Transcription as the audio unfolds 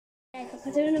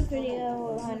I'm doing a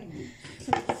video on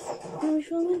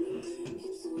Irish woman.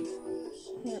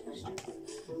 Yeah.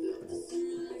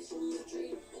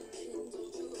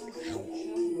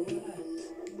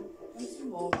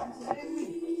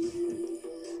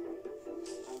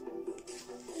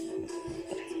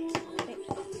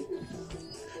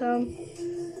 So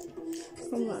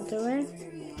I'm not doing,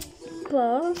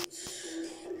 but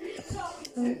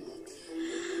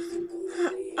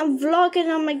I'm vlogging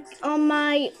on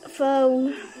my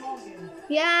phone.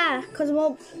 Yeah, because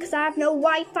I have no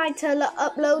Wi-Fi to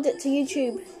upload it to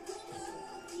YouTube.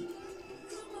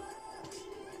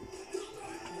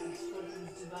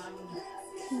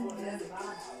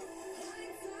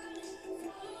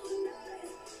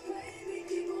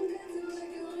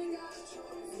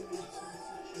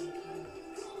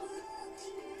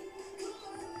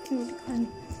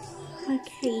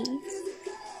 Okay,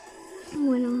 I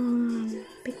went on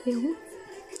Big Wheel.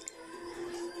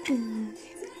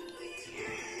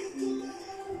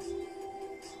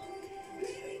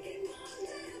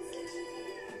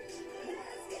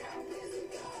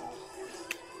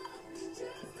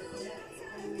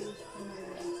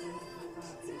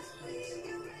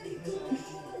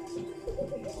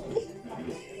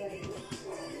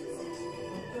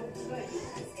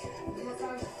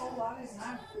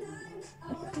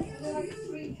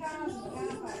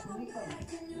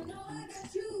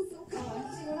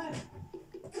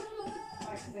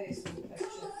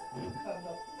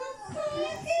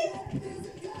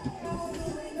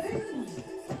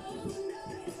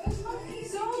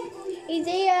 He's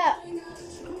here.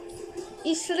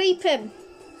 He's sleeping.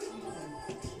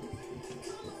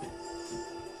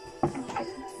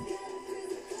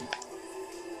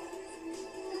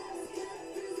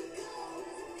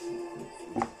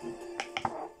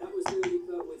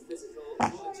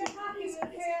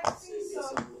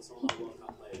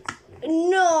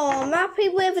 No, I'm happy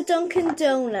with a Dunkin'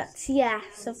 Donuts.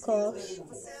 Yes, of course.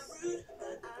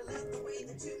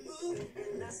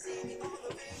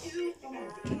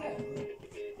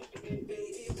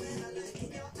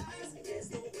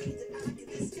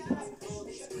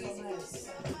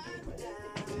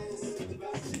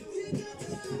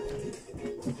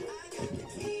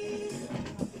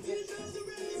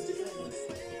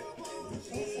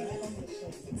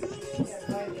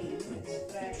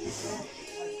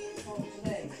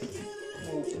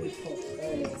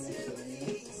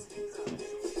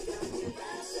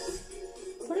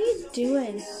 What are you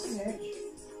doing?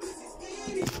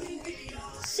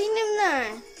 Seen him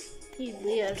there? He's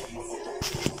weird.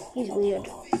 He's weird.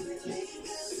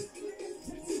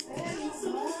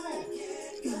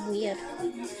 He's weird.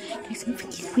 Guys, I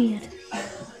think he's weird.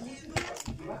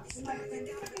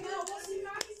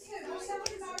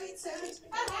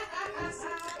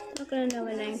 I'm not gonna know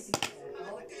her name.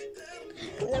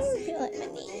 I never feel like my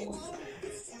name.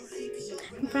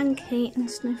 Frankie and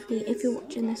Sniffy, if you're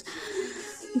watching this,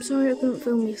 I'm sorry I couldn't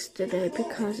film yesterday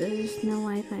because there's no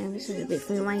Wi-Fi. I'm just a bit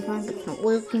free Wi-Fi, but it's not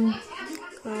working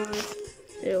because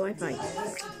the Wi-Fi.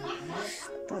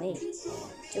 Don't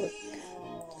do it.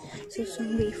 So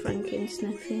sorry, Frankie and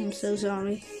Sniffy. I'm so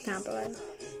sorry. Can't believe.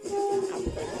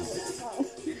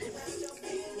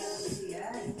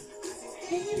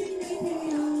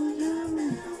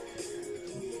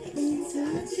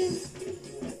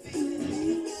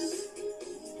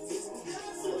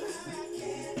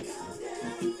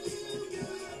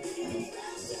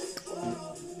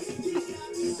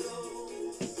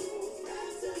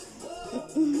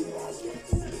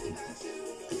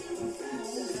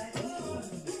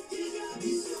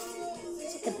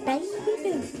 The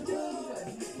baby.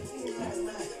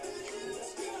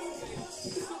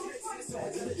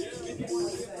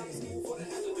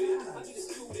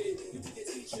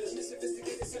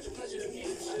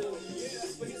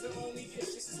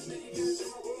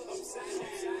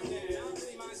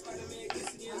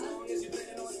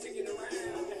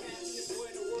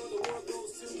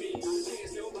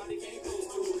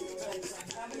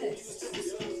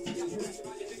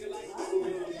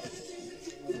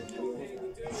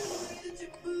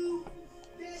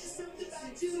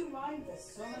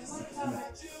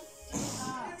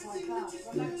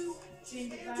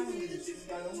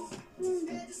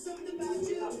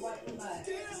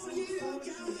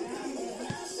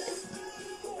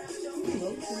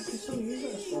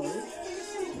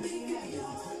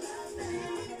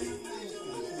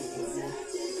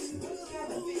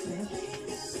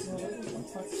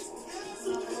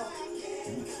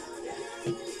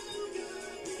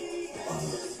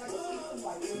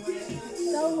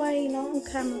 Go away, not on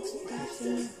camera.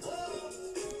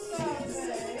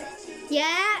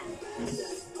 Yeah.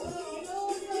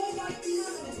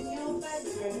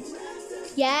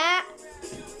 Yeah.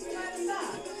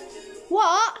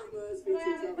 What?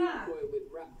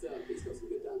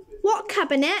 What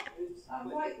cabinet?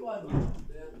 White one.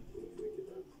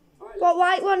 What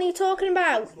white one are you talking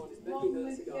about? One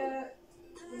with the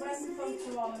wedding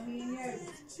photo on me and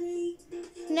you.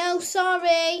 No,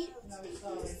 sorry. No,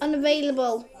 sorry.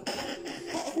 Unavailable.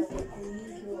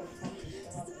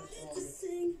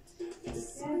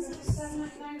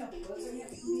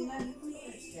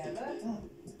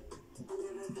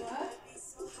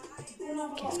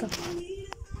 Let's go.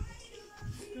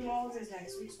 Do all this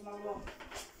next week, so I'll look.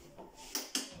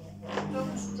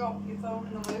 Don't just drop your phone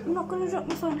in the loo. I'm not going to drop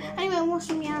my phone. Anyway, I'm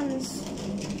washing my hands.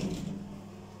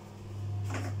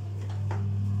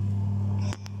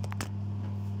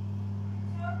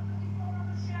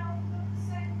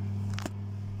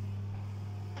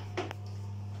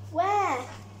 Where?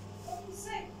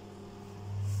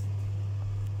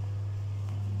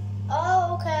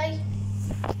 Oh, okay.